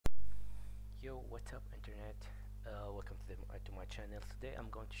What's up, internet? Welcome to my channel. Today I'm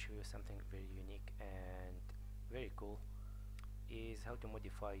going to show you something very unique and very cool. Is how to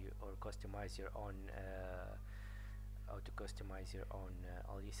modify or customize your own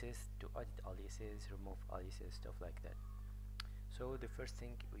aliases, to edit aliases, remove aliases, stuff like that. So the first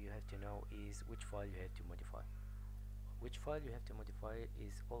thing you have to know is which file you have to modify. Which file you have to modify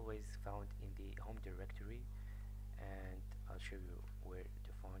is always found in the home directory, and I'll show you where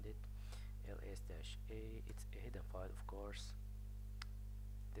to find it. ls-a, it's a hidden file, of course.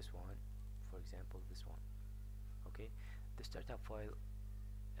 This one, for example, this one. Okay, the startup file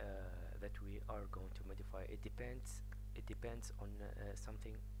that we are going to modify, it depends on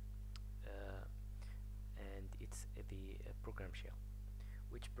something, and it's the program shell.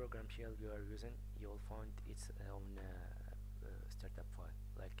 Which program shell you are using, you'll find its own startup file.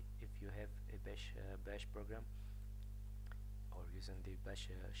 Like if you have a bash program or using the bash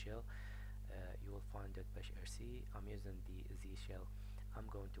shell, you will find that bash rc. I'm using the z shell. I'm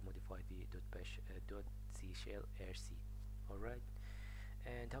going to modify the .z shell rc. Alright,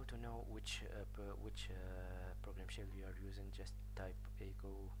 and how to know which program shell you are using? Just type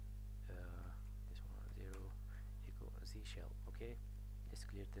echo this one 0 echo z shell. Okay, let's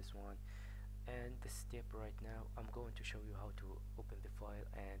clear this one. And the step right now, I'm going to show you how to open the file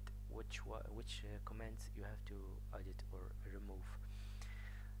and which commands you have to edit or remove.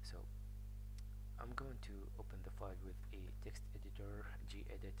 So I'm going to open the file with a text editor,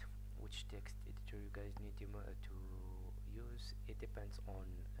 gedit. Which text editor you guys need to use, it depends on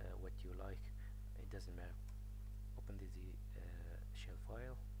what you like. It doesn't matter. Open the shell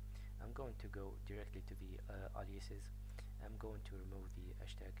file. I'm going to go directly to the aliases. I'm going to remove the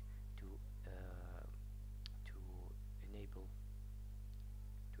hashtag to enable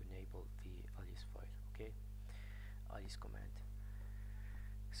the alias file. Okay, alias command.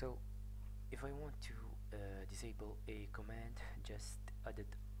 So if I want to disable a command, just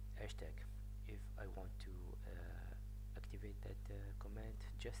added hashtag. If I want to activate that command,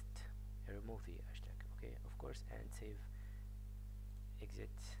 just remove the hashtag. Okay, of course, and save,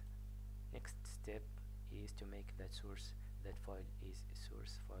 exit. Next step is to make that file is a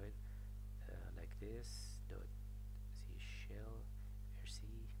source file, like this .z shell rc.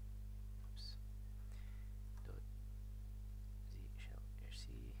 Oops. .z shell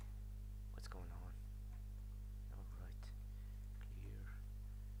rc. What's going on? Alright, clear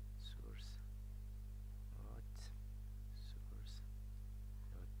source source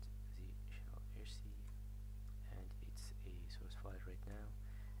 .z shell rc, and it's a source file right now.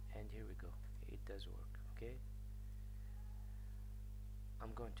 And here we go, it does work. Okay,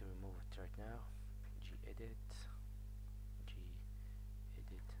 I'm going to remove it right now. gedit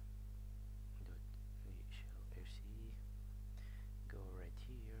 .z shell rc. Go right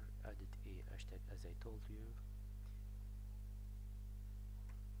here, added a hashtag as I told you.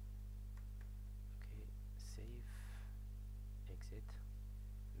 Okay, save, exit,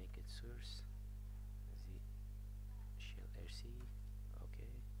 make it source z shell rc.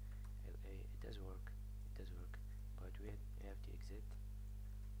 Okay, la, it does work, but we have to exit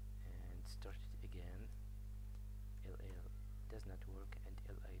and start it again. la does not work and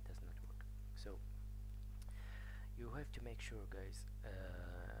la does not work. So you have to make sure, guys,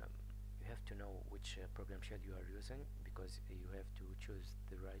 you have to know which program shell you are using, because you have to choose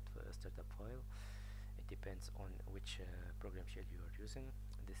the right startup file. It depends on which program shell you are using.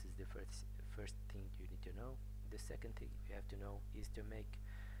 This is the first thing you need to know. The second thing you have to know is to make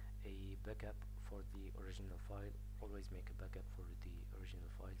a backup for the original file. Always make a backup for the original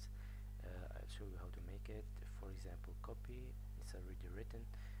files. I'll show you how to make it. For example, copy, it's already written.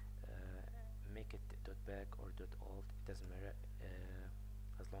 Make it .back or .alt, it doesn't matter,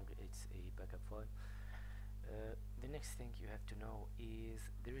 as long as it's a backup file. The next thing you have to know is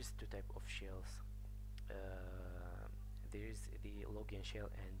there is two types of shells. There is the login shell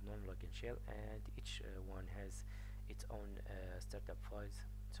and non-login shell, and each one has its own startup files.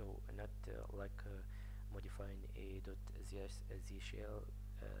 So not like modifying a .z shell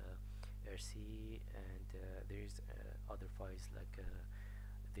rc, and there is other files like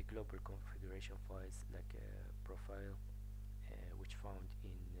the global configuration files, like profile, which found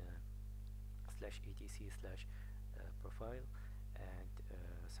in /etc/profile, and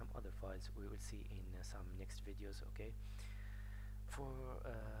some other files we will see in some next videos. Okay, for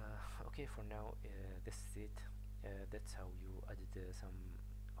now, this is it. That's how you added some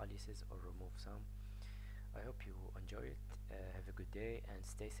aliases or remove some. I hope you enjoy it. Have a good day and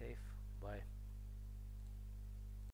stay safe. Bye.